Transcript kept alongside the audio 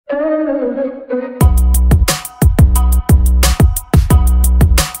But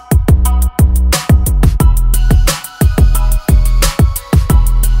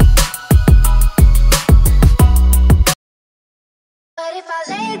if I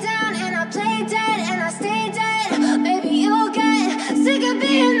lay down and I play dead and I stay dead, baby, you'll get sick of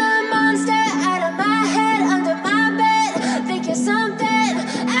being the monster out of my head, under my bed. Think you're something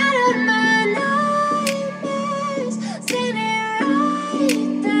out of my nightmares, standing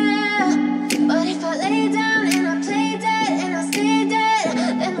right there. But if I lay down and I play dead and I stay dead,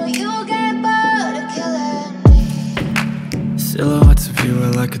 then will you get bored of killing me? Silhouettes of you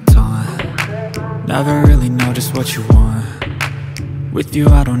are like a taunt. Never really know just what you want. With you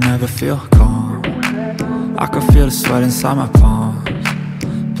I don't ever feel calm. I can feel the sweat inside my palms.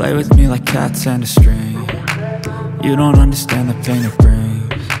 Play with me like cats and a string. You don't understand the pain it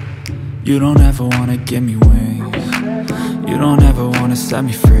brings. You don't ever wanna give me wings. You don't ever wanna set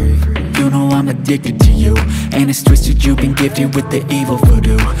me free. You know I'm addicted to you, and it's twisted, you've been gifted with the evil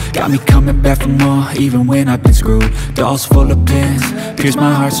voodoo. Got me coming back for more, even when I've been screwed. Dolls full of pins, pierce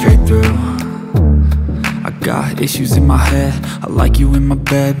my heart straight through. I got issues in my head, I like you in my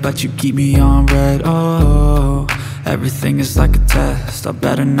bed, but you keep me on red. Oh, everything is like a test, I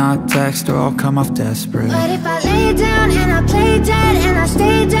better not text or I'll come off desperate. But if I lay down and I play dead and I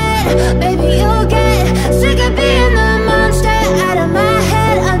stay dead, baby, you'll get sick of being the monster out of my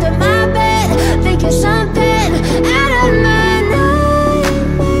head, under my bed. Think you're something out of my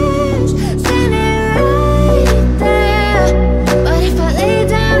nightmares, standing right there. But if I lay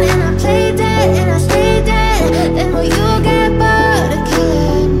down and I play dead and I stay dead, then will you get bored of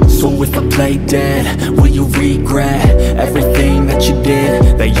killing me? So if I play dead, will you regret everything that you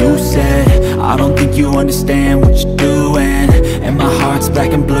did, that you said? I don't think you understand what you're doing, and my heart's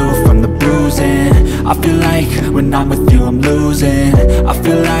black and blue from the bruising. I feel like when I'm with you I'm losing. I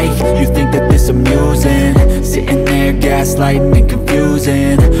feel like you think that this amusing, sitting there gaslighting and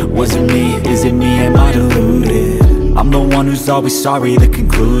confusing. Was it me? Is it me? Am I deluded? I'm the one who's always sorry, the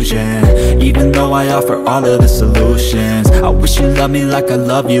conclusion, even though I offer all of the solutions. I wish you loved me like I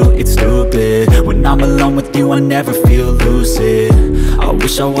love you, it's stupid. When I'm alone with you I never feel lucid. I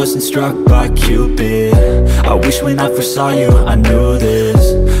wish I wasn't struck by Cupid. I wish when I first saw you I knew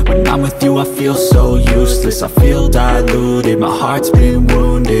this. When I'm with you I feel so useless, I feel diluted, my heart's been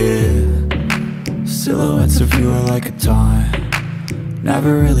wounded. Silhouettes of you are like a taunt.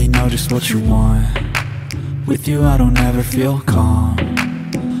 Never really know just what you want. With you I don't ever feel calm.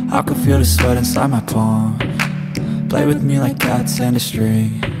 I can feel the sweat inside my palms. Play with me like cats and a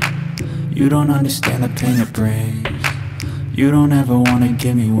string. You don't understand the pain it brings. You don't ever wanna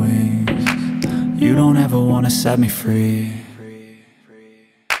give me wings. You don't ever wanna set me free.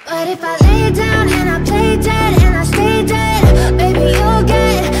 But if I lay down and I play dead and I stay dead, baby, you'll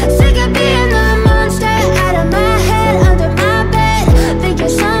get sick of being the monster out of my head, under my bed. Think you're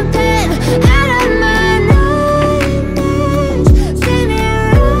something out of my nightmares, standing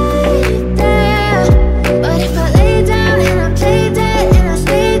right there. But if I lay down and I play dead and I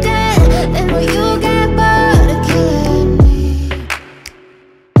stay dead, then will you get bored of killing me?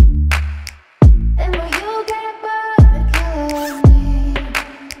 Then will you get bored of killing me?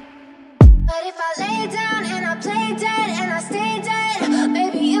 But if I lay down and I play dead and I stay dead,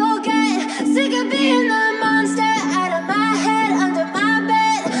 baby, you'll get sick of being the monster out of my head, under my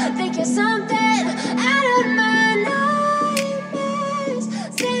bed. Think you're something out of my nightmares,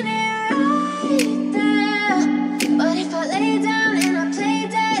 standing right there. But if I lay down and I play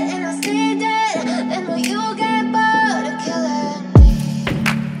dead and I stay dead, then will you get bored of killing me?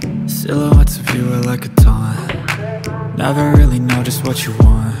 Silhouettes of you are like a taunt. Never really know just what you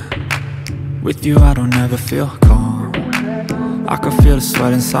want. With you I don't ever feel calm. I can feel the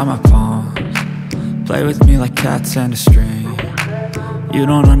sweat inside my palms. Play with me like cats and a string. You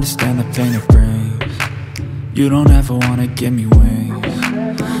don't understand the pain it brings. You don't ever wanna give me wings.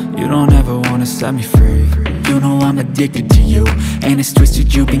 You don't ever wanna set me free. You know I'm addicted to you, and it's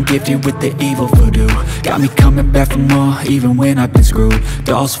twisted, you've been gifted with the evil voodoo. Got me coming back for more, even when I've been screwed.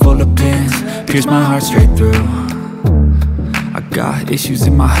 Dolls full of pins, pierce my heart straight through. I got issues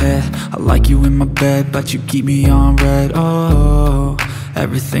in my head, I like you in my bed, but you keep me on red. Oh,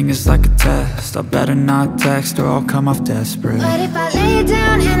 everything is like a test, I better not text or I'll come off desperate. But if I lay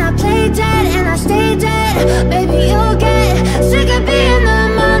down and I play dead and I stay dead, baby, you'll get sick of being the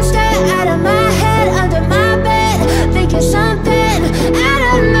monster out of my head, under my bed. Think you're something out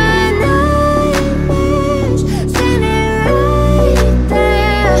of my nightmares, standing right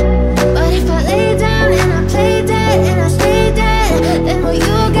there. But if I lay down and I play dead and I stay dead, then will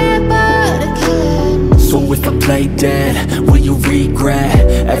you get bored of killing me? So if I play dead, will you regret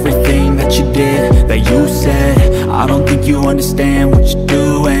everything that that you said. I don't think you understand what you're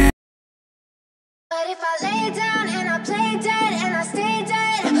doing. But if I lay down and I play dead and I stay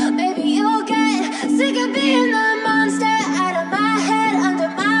dead, baby, you'll get sick of being the monster out of my head, under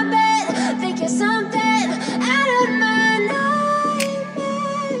my bed. Think you're something out of my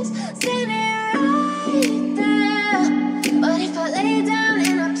nightmares, standing right there. But if I lay down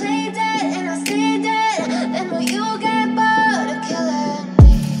and I play dead and I stay dead, then will you get bored of killing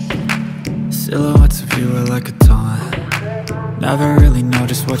me? Silhouettes of you are like a taunt. Never really know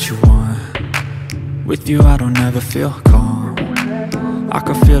just what you want. With you I don't ever feel calm. I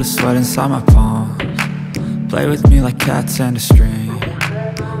can feel the sweat inside my palms. Play with me like cats and a string.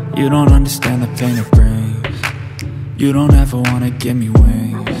 You don't understand the pain it brings. You don't ever wanna give me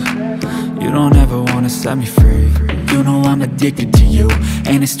wings. You don't ever wanna set me free. You know I'm addicted to you,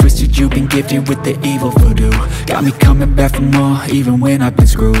 and it's twisted, you've been gifted with the evil voodoo. Got me coming back for more, even when I've been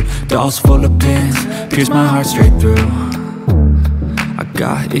screwed. Dolls full of pins, pierce my heart straight through. I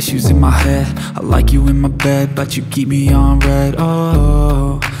got issues in my head, I like you in my bed, but you keep me on red.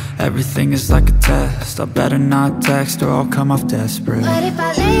 Oh, everything is like a test, I better not text or I'll come off desperate. But if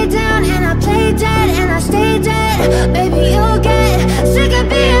I lay down and I play dead and I stay dead, baby, you'll get sick of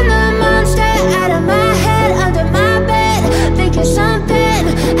being the monster out of my head, under my bed. Think you're something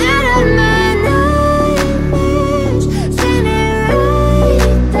out of my nightmares, standing right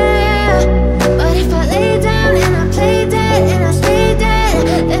there. But if I lay down and I play dead and I stay dead,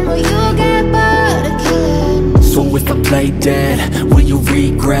 then will you get bored of killing me? So if I play dead, will you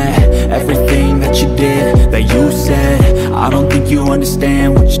regret everything that you did, that you said? I don't think you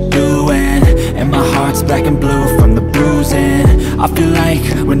understand what you're doing, and my heart's black and blue from the bruising. I feel like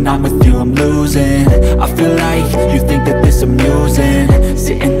when I'm with you I'm losing. I feel like you think that this amusing,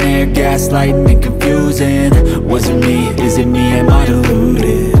 sitting there gaslighting and confusing. Was it me? Is it me? Am I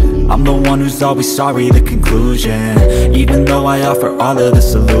deluded? I'm the one who's always sorry, the conclusion, even though I offer all of the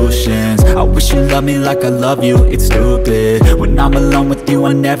solutions. I wish you loved me like I love you, it's stupid. When I'm alone with you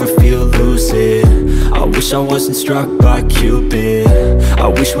I never feel lucid. I wish I wasn't struck by Cupid. I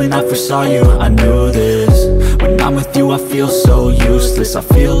wish when I first saw you I knew this. When I'm with you I feel so useless, I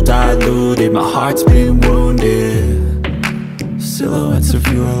feel diluted, my heart's been wounded. Silhouettes of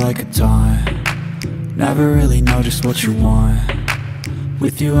you are like a taunt. Never really know just what you want.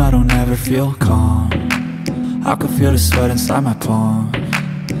 With you I don't ever feel calm. I can feel the sweat inside my palms.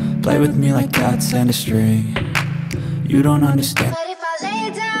 Play with me like cats and a string. You don't understand. But if I lay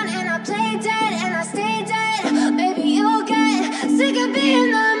down and I play dead and I stay dead, baby, you'll get sick of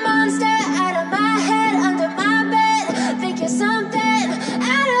being the monster out of my head, under my bed. Think you're something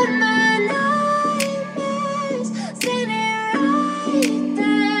out of my nightmares, standing right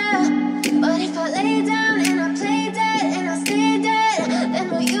there. But if I lay down and I play dead and I stay dead, then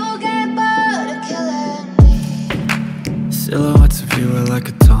will you get bored of killing me? Silhouettes of you are like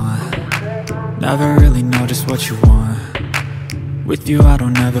a taunt. Never really know just what you want. With you I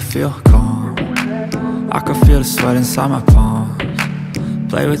don't ever feel calm. I can feel the sweat inside my palms.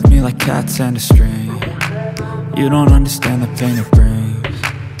 Play with me like cats and a string. You don't understand the pain it brings.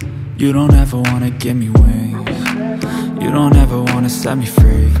 You don't ever wanna give me wings. You don't ever wanna set me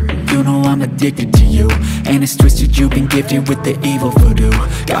free. You know I'm addicted to you, and it's twisted, you've been gifted with the evil voodoo.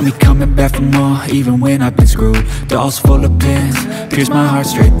 Got me coming back for more, even when I've been screwed. Dolls full of pins, pierce my heart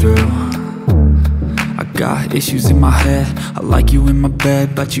straight through. I got issues in my head, I like you in my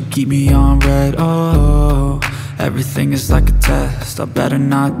bed, but you keep me on red. Oh, everything is like a test, I better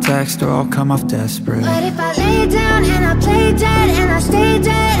not text or I'll come off desperate. But if I lay down and I play dead and I stay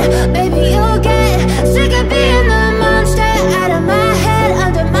dead, baby, you'll get sick of being the monster out of my head,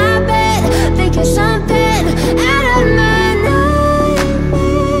 under my bed. Think you're something out of my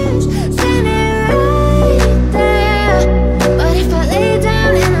nightmares, standing right there. But if I lay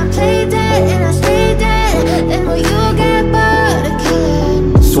down and I play dead and I stay dead, then will you get bored of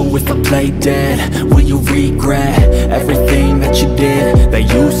killing me? So if I play dead, will you regret everything that you did, that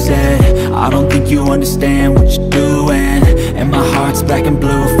you said? I don't think you understand what you're doing, and my heart's black and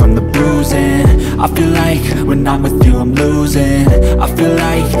blue from the bruising. I feel like when I'm with you I'm losing. I feel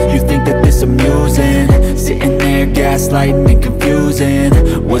like you think that this amusing, sitting there gaslighting and confusing.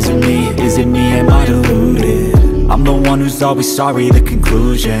 Was it me? Is it me? Am I deluded? I'm the one who's always sorry, the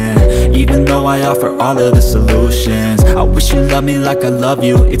conclusion, even though I offer all of the solutions. I wish you loved me like I love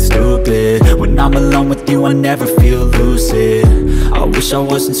you, it's stupid. When I'm alone with you I never feel lucid. I wish I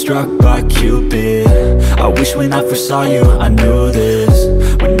wasn't struck by Cupid. I wish when I first saw you I knew this.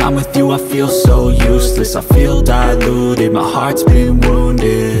 When I'm with you I feel so useless, I feel diluted, my heart's been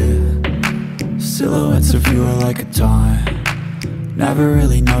wounded. Silhouettes of you are like a taunt. Never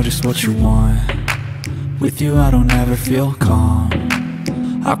really know just what you want. With you I don't ever feel calm.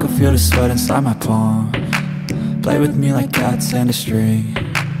 I can feel the sweat inside my palm. Play with me like cats and a string.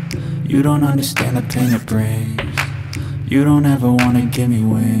 You don't understand the pain it brings. You don't ever wanna give me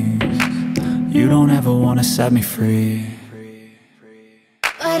wings. You don't ever wanna set me free.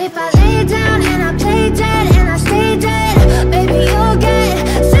 But if I lay down and I play dead and I stay dead, baby you'll get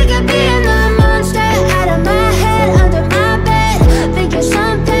sick of being the monster out of my head, under my bed, thinking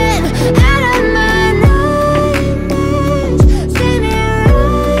something out of my nightmares. See me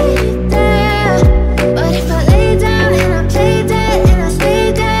right there. But if I lay down and I play dead and I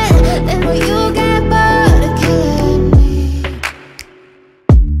stay dead, then will you get bored of killing me?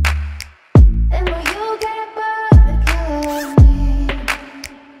 Then will you get bored of killing me?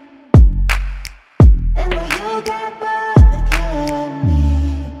 And will you get bored of killing me?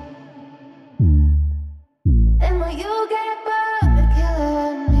 And will you get bored of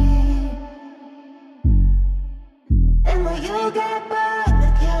killing me? And will you get bored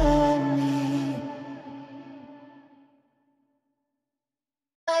of killing me?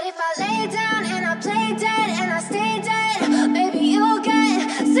 But if I lay down and I play dead and I stay dead, baby you'll get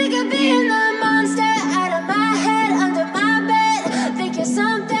sick of being the monster out of my head, under my bed, thinking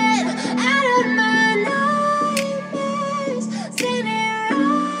something out of my nightmares. See me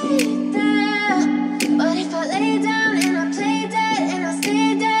right there. But if I lay down and I play dead and I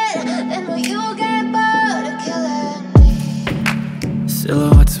stay dead, then will you get bored of killing me?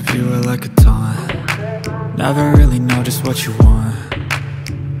 Silhouettes of you are like a taunt. Never really know just what you want.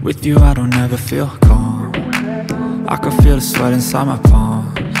 With you I don't ever feel calm. I can feel the sweat inside my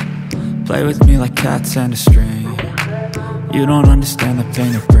palms. Play with me like cats and a string. You don't understand the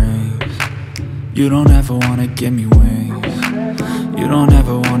pain it brings. You don't ever wanna give me wings. You don't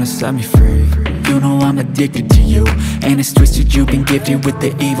ever wanna set me free. You know I'm addicted to you, and it's twisted, you've been gifted with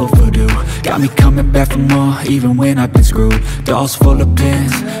the evil voodoo. Got me coming back for more, even when I've been screwed. Dolls full of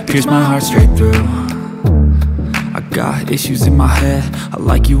pins, pierce my heart straight through. I got issues in my head, I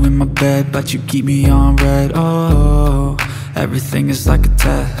like you in my bed, but you keep me on red. Oh, everything is like a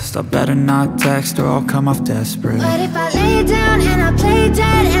test, I better not text or I'll come off desperate. But if I lay down and I play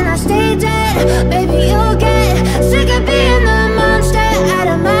dead and I stay dead, baby you'll get sick of being the monster out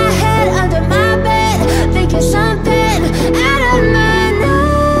of my head, under my bed, thinking something out of my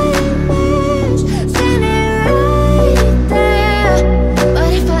nightmares. See me right there. But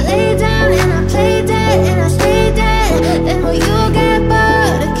if I lay down and I play dead and I stay dead, then will you get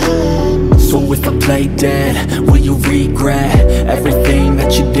bored of killing me? So if I play dead, will you regret everything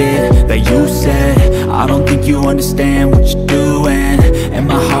that you did, that you said? I don't think you understand what you're doing, and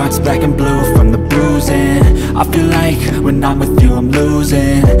my heart's black and blue from the bruising. I feel like when I'm with you I'm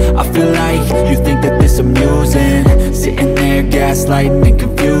losing. I feel like you think that this amusing, sitting there gaslighting and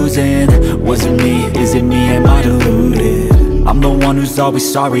confusing. Was it me? Is it me? Am I deluded? I'm the one who's always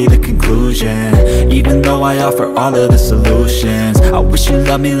sorry, the conclusion, even though I offer all of the solutions. I wish you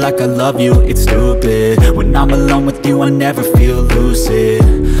loved me like I love you, it's stupid. When I'm alone with you I never feel lucid.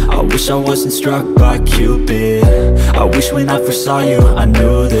 I wish I wasn't struck by Cupid. I wish when I first saw you I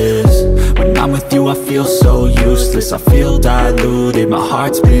knew this. When I'm with you I feel so useless, I feel diluted, my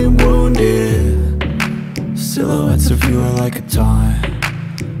heart's been wounded. Silhouettes of you are like a taunt.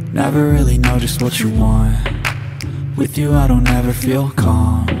 Never really know just what you want. With you I don't ever feel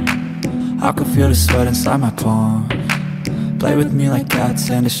calm. I can feel the sweat inside my palms. Play with me like cats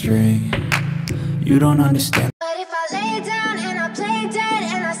and a string. You don't understand. But if I lay down and I play dead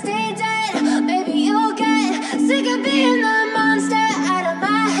and I stay dead, baby you'll get sick of being the monster out of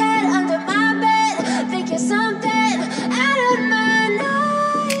my head, under my bed, thinking something out of my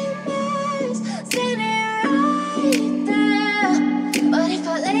nightmares. See me right there. But if I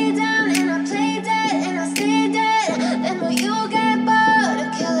lay down and I play dead and I stay dead, then will you get bored of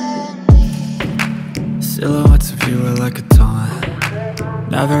killing me? Silhouettes of you are like a taunt.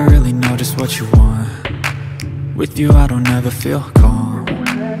 Never really know just what you want. With you I don't ever feel calm.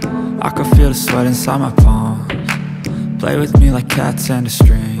 I can feel the sweat inside my palms. Play with me like cats and a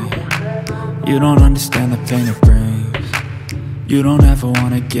string. You don't understand the pain it brings. You don't ever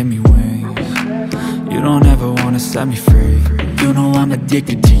wanna give me wings. You don't ever wanna set me free. You know I'm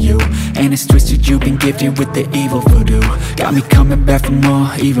addicted to you, and it's twisted, you've been gifted with the evil voodoo. Got me coming back for more,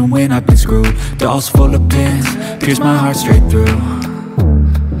 even when I've been screwed. Dolls full of pins, pierce my heart straight through.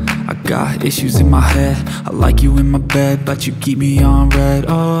 I got issues in my head, I like you in my bed, but you keep me on red.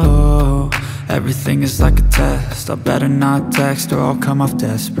 Oh, everything is like a test, I better not text or I'll come off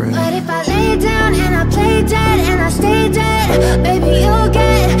desperate. But if I lay down and I play dead and I stay dead, baby you'll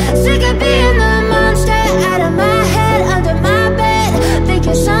get sick of being the monster out of my head, under my bed,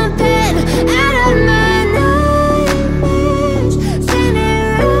 thinking something out of my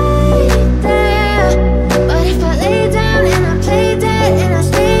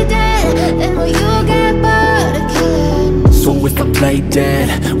play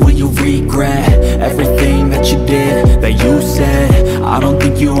dead, will you regret everything that you did, that you said? I don't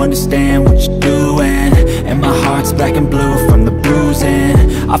think you understand what you're doing, and my heart's black and blue from the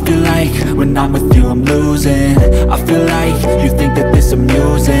bruising. I feel like when I'm with you I'm losing. I feel like you think that this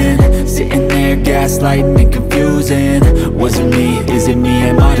amusing, sitting there gaslighting and confusing. Was it me? Is it me?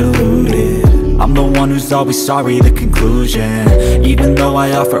 Am I deluded? I'm the one who's always sorry, the conclusion, even though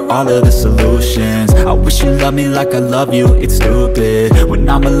I offer all of the solutions. I wish you loved me like I love you, it's stupid. When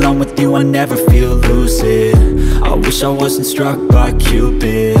I'm alone with you I never feel lucid. I wish I wasn't struck by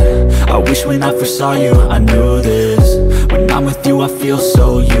Cupid. I wish when I first saw you I knew this. When I'm with you I feel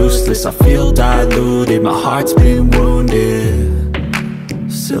so useless, I feel diluted, my heart's been wounded.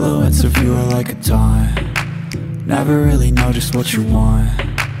 Silhouettes of you are like a taunt, never really know just what you want.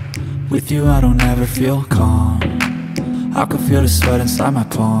 With you I don't ever feel calm, I can feel the sweat inside my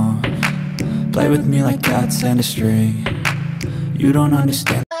palm. Play with me like cats and a string, you don't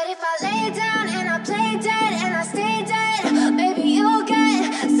understand. But if I lay down and I play dead and I stay dead, maybe you'll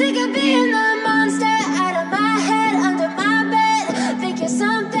get sick of being the monster out of my head, under my bed. Think you're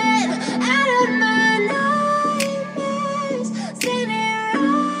something out of my nightmares, standing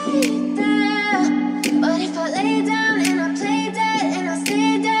right there. But if I lay down and I play dead and I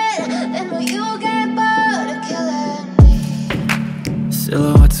stay dead, then will you get bored of killing me?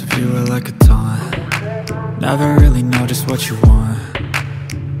 Silhouettes of you are like a taunt, never really know just what you want.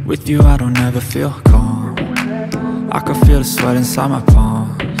 With you I don't ever feel calm, I can feel the sweat inside my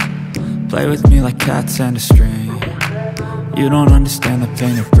palms. Play with me like cats and a string, you don't understand the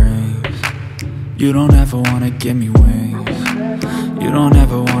pain it brings. You don't ever wanna give me wings, you don't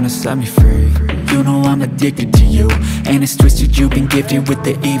ever wanna set me free. You know I'm addicted to you, and it's twisted, you've been gifted with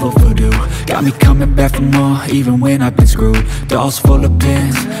the evil voodoo. Got me coming back for more, even when I've been screwed. Dolls full of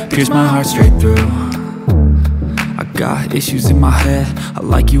pins, pierce my heart straight through. I got issues in my head, I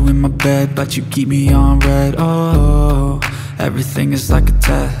like you in my bed, but you keep me on red. Oh, everything is like a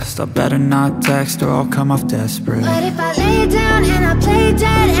test, I better not text or I'll come off desperate. But if I lay down and I play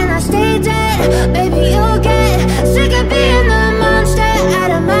dead and I stay dead, baby you'll get sick of being the monster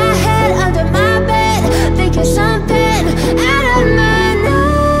out of my head, under my bed. Think you're something out of my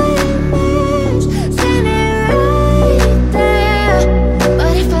nightmares, standing right there.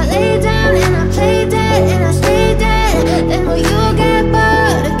 But if I lay down and I play dead and I stay dead, then will you get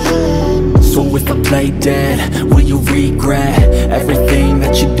bored of killing me? So if I play dead, will you regret everything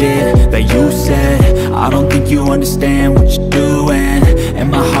that you did, that you said? I don't think you understand what you're doing, and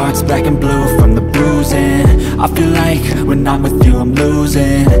my heart's black and blue from the bruising. I feel like when I'm with you I'm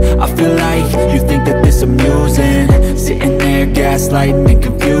losing. I feel like you think that this amusing, sitting there gaslighting and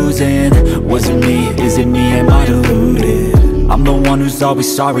confusing. Was it me? Is it me? Am I deluded? I'm the one who's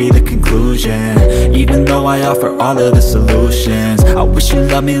always sorry, the conclusion, even though I offer all of the solutions. I wish you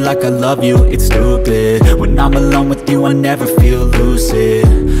loved me like I love you, it's stupid. When I'm alone with you I never feel lucid.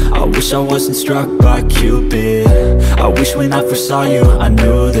 I wish I wasn't struck by Cupid. I wish when I first saw you I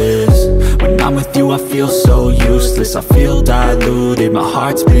knew this. When I'm with you I feel so useless, I feel diluted, my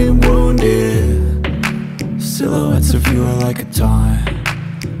heart's been wounded. Silhouettes of you are like a taunt,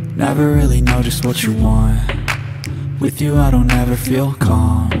 never really know just what you want. With you I don't ever feel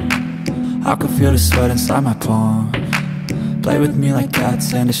calm, I can feel the sweat inside my palms. Play with me like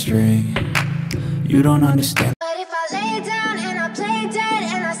cats and a string, you don't understand. But if I lay down and I play dead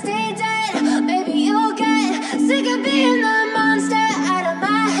and I stay dead, maybe you'll get sick of being the monster out of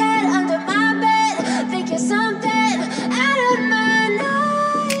my head, under my bed. Think you're something out of my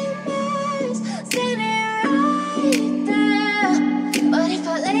nightmares, standing right there. But if I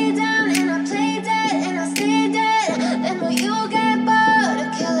lay down and I play dead and I stay dead, then will you get bored of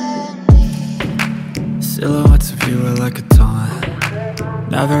killing me? Silhouettes of you are like a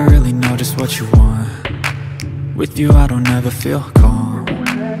taunt, never really know just what you want. With you I don't ever feel calm,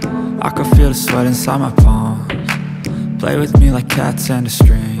 I can feel the sweat inside my palms. Play with me like cats and a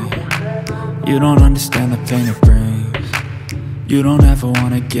string, you don't understand the pain it brings. You don't ever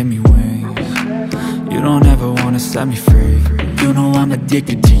wanna give me wings, you don't ever wanna set me free. You know I'm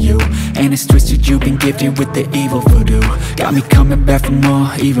addicted to you, and it's twisted, you've been gifted with the evil voodoo. Got me coming back for more,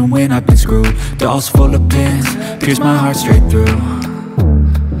 even when I've been screwed. Dolls full of pins, pierce my heart straight through.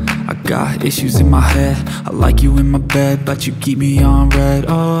 I got issues in my head, I like you in my bed, but you keep me on red.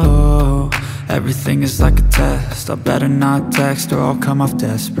 Oh, everything is like a test, I better not text or I'll come off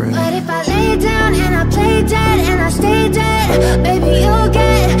desperate. But if I lay down and I play dead and I stay dead, baby you'll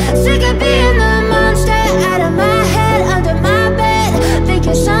get sick of being the monster out of my head, under my bed. Think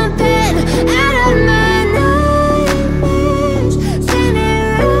you're something out of my nightmares, standing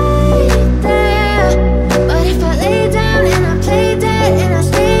right there. But if I lay down and I play dead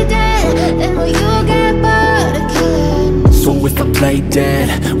play dead,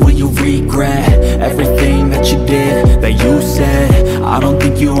 will you regret everything that you did, that you said? I don't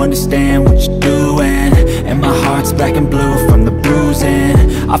think you understand what you're doing, and my heart's black and blue from the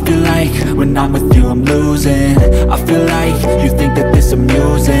bruising. I feel like when I'm with you I'm losing. I feel like you think that this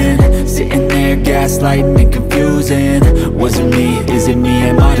amusing, sitting there gaslighting and confusing. Was it me? Is it me?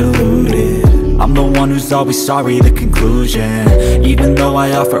 Am I deluded? I'm the one who's always sorry, the conclusion, even though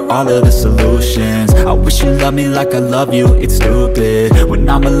I offer all of the solutions. I wish you loved me like I love you, it's stupid. When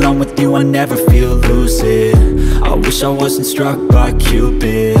I'm alone with you I never feel lucid. I wish I wasn't struck by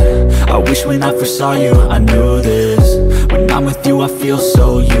Cupid. I wish when I first saw you I knew this. When I'm with you I feel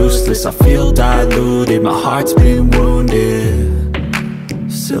so useless, I feel diluted, my heart's been wounded.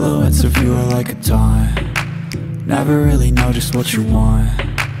 Silhouettes of you are like a taunt, never really know just what you want.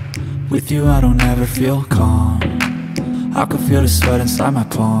 With you I don't ever feel calm, I can feel the sweat inside my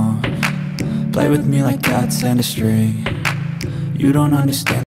palm. Play with me like cats and a string, you don't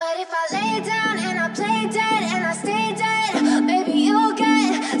understand. But if I lay down and I play dead and I stay dead, baby you'll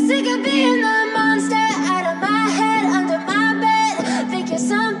get sick of being the monster out of my head, under my bed, think you're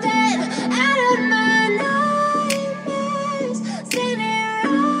something out of my nightmares, standing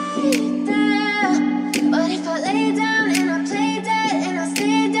right there. But if I lay down and I play dead and I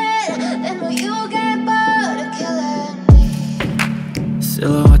stay dead, then will you get bored of killing me?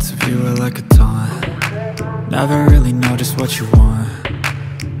 Silhouettes of you are like a taunt, never really know just what you want.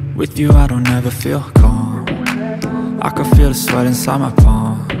 With you I don't ever feel calm, I can feel the sweat inside my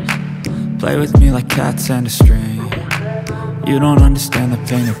palms. Play with me like cats and a string, you don't understand the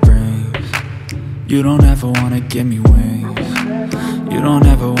pain it brings. You don't ever wanna give me wings, you don't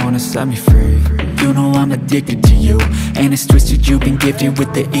ever wanna set me free. You know I'm addicted to you, and it's twisted, you've been gifted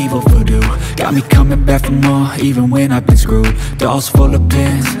with the evil voodoo. Got me coming back for more, even when I've been screwed. Dolls full of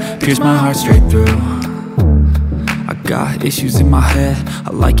pins, pierce my heart straight through. I got issues in my head, I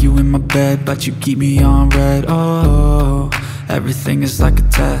like you in my bed, but you keep me on red. Oh, everything is like a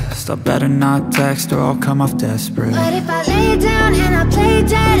test, I better not text or I'll come off desperate. But if I lay down and I play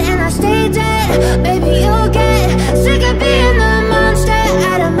dead and I stay dead, baby you'll get sick of being the monster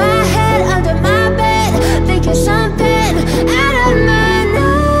out of my head, under my bed, think you're something out of my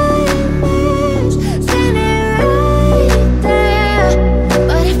nightmares, standing right there.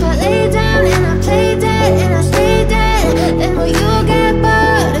 But if I lay down and I play dead and I stay dead, then will you get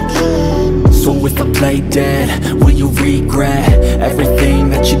bored of killing me? So if I play dead, will you regret everything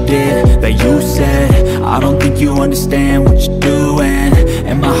that you did, that you said? I don't think you understand what you're doing,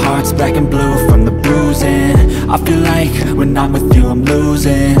 and my heart's black and blue from the bruising. I feel like when I'm with you I'm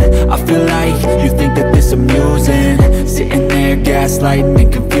losing. I feel like you think that this amusing, sitting there gaslighting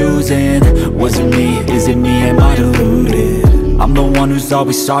and confusing. Was it me? Is it me? Am I deluded? I'm the one who's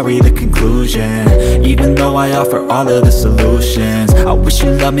always sorry, the conclusion, even though I offer all of the solutions. I wish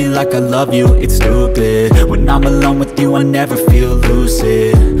you loved me like I love you, it's stupid. When I'm alone with you I never feel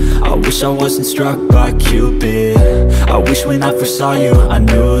lucid. I wish I wasn't struck by Cupid. I wish when I first saw you I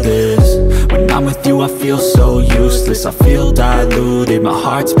knew this. When I'm with you I feel so useless, I feel diluted, my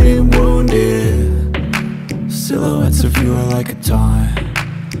heart's been wounded. Silhouettes of you are like a taunt,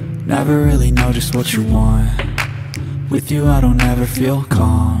 never really know just what you want. With you I don't ever feel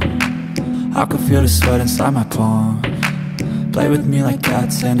calm, I can feel the sweat inside my palms. Play with me like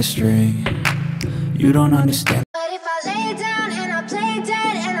cats and a string, you don't understand. But if I lay down and I play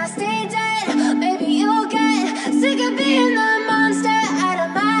dead and I stay dead, baby you'll get sick of being the monster out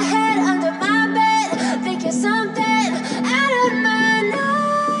of my head, under my bed, think you're something out of my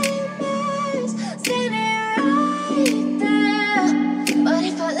nightmares, standing right there. But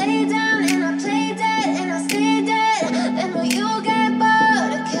if I lay down and I play dead and I stay dead, then will you get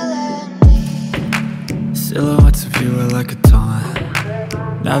bored of killing me? Silhouettes of you are like a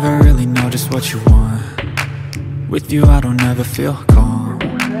taunt, never really know just what you want. With you I don't ever feel calm,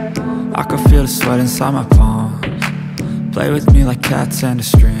 I can feel the sweat inside my palms. Play with me like cats and a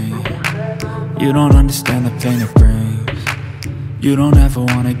string, you don't understand the pain it brings. You don't ever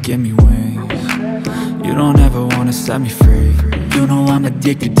wanna give me wings, you don't ever wanna set me free. You know I'm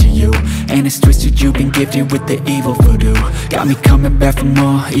addicted to you, and it's twisted, you've been gifted with the evil voodoo. Got me coming back for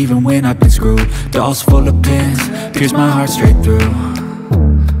more, even when I've been screwed. Dolls full of pins, pierce my heart straight through.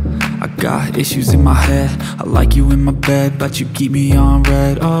 I got issues in my head, I like you in my bed, but you keep me on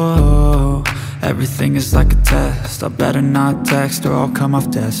red. Oh, everything is like a test, I better not text or I'll come off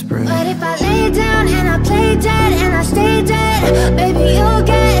desperate. But if I lay down and I play dead and I stay dead, baby you'll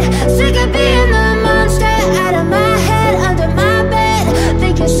get sick of being the monster out of my head, under my bed,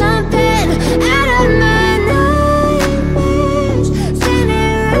 think you're something out of my nightmares,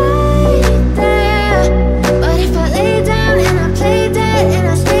 standing right there. But if I lay down and I play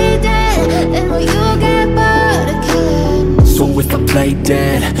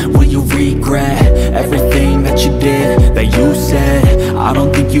I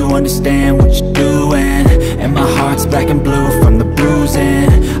don't think you understand what you're doing, and my heart's black and blue from the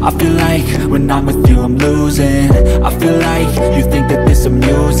bruising. I feel like when I'm with you I'm losing. I feel like you think that this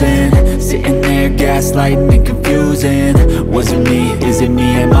amusing, sitting there gaslighting and confusing. Was it me? Is it me?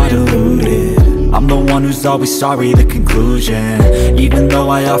 Am I deluded? I'm the one who's always sorry, the conclusion, even though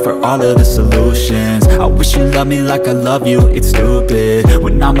I offer all of the solutions. I wish you loved me like I love you, it's stupid.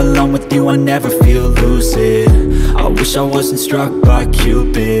 When I'm alone with you I never feel lucid. I wish I wasn't struck by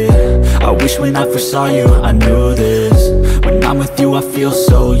Cupid. I wish when I first saw you I knew this. When I'm with you I feel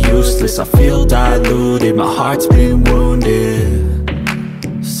so useless, I feel diluted, my heart's been wounded.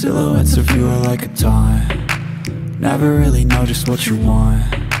 Silhouettes of you are like a taunt, never really know just what you want.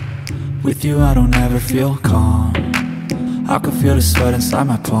 With you I don't ever feel calm, I can feel the sweat inside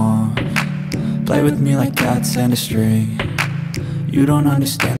my palms. Play with me like cats and a string, you don't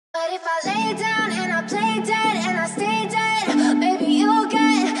understand. But if I lay down and I play dead and I stay dead, baby you'll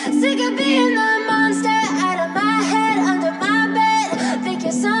get sick of being the monster out of my head, under my bed. Think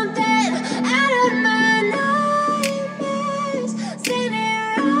you're something out of my nightmares,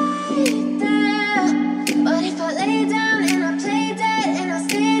 standing right there. But if I lay down and I play dead and I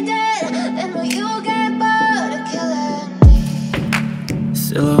stay dead, then will you get bored of killing me?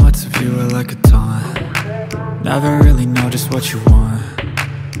 Silhouettes of you are like a taunt, never really know just what you want.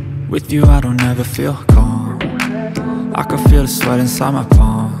 With you I don't ever feel calm, I can feel the sweat inside my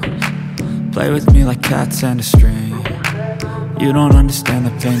palms. Play with me like cats and a string, you don't understand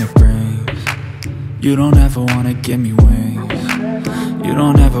the pain it brings. You don't ever wanna give me wings, you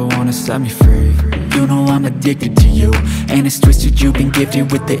don't ever wanna set me free. You know I'm addicted to you, and it's twisted, you've been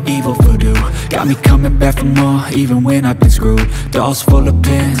gifted with the evil voodoo. Got me coming back for more, even when I've been screwed. Dolls full of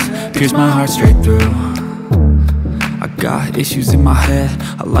pins, pierce my heart straight through. I got issues in my head,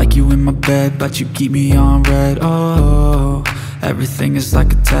 I like you in my bed, but you keep me on red. Oh, everything is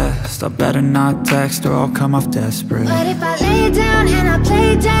like a test, I better not text or I'll come off desperate. But if I lay down and I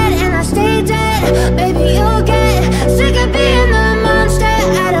play dead and I stay dead, baby you'll get sick of being the monster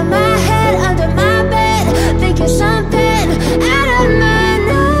out of my head, under my bed. Think you're something out of my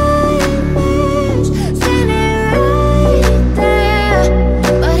nightmares, standing right there.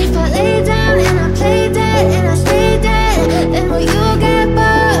 But if I lay down and I play dead and I stay dead, then will you get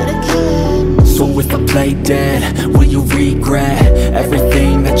bored of killing me? So if I play dead, will you regret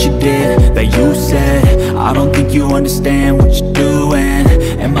everything that you did, that you said? I don't think you understand what you're doing,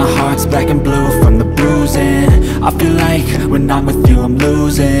 and my heart's black and blue from the bruising. I feel like when I'm with you I'm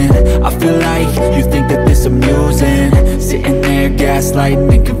losing. I feel like you think that this amusing, sitting there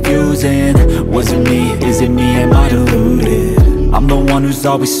gaslighting and confusing. Was it me? Is it me? Am I deluded? I'm the one who's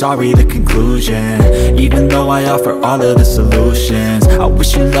always sorry, the conclusion, even though I offer all of the solutions. I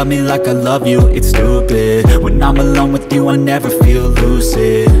wish you loved me like I love you, it's stupid. When I'm alone with you I never feel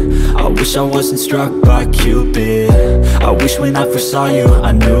lucid. I wish I wasn't struck by Cupid. I wish when I first saw you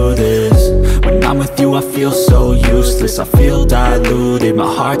I knew this. When I'm with you I feel so useless, I feel diluted,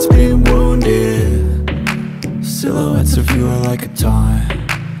 my heart's been wounded. Silhouettes of you are like a taunt,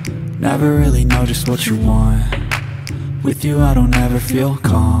 never really know just what you want. With you I don't ever feel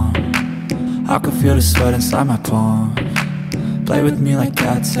calm, I can feel the sweat inside my palms. Play with me like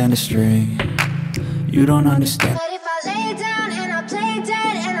cats and a string, you don't understand. But if I lay down and I play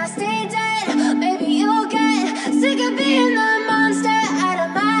dead and I stay dead, baby you'll get sick of being the monster out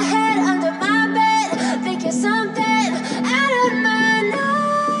of my head, under my bed. Think you're something out of my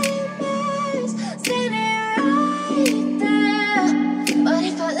nightmares, standing right there. But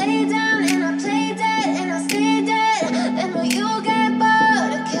if I lay down and I play dead and I stay dead, then will you get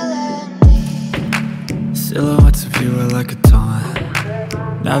bored of killing me? Silhouettes of you are like a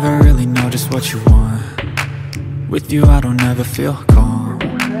taunt, never really know just what you want. With you I don't ever feel calm,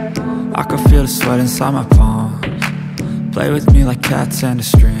 I can feel the sweat inside my palms. Play with me like cats and a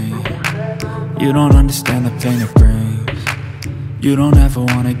string, you don't understand the pain it brings. You don't ever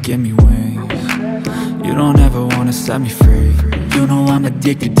wanna give me wings, you don't ever wanna set me free. You know I'm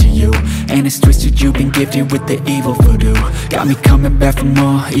addicted to you, and it's twisted, you've been gifted with the evil voodoo. Got me coming back for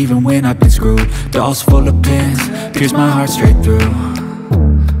more, even when I've been screwed. Dolls full of pins, pierce my heart straight through.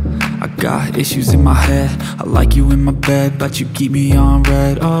 I got issues in my head, I like you in my bed, but you keep me on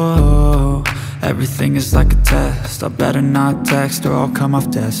red. Oh, everything is like a test, I better not text or I'll come off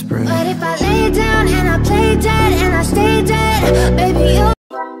desperate. But if I lay down and I play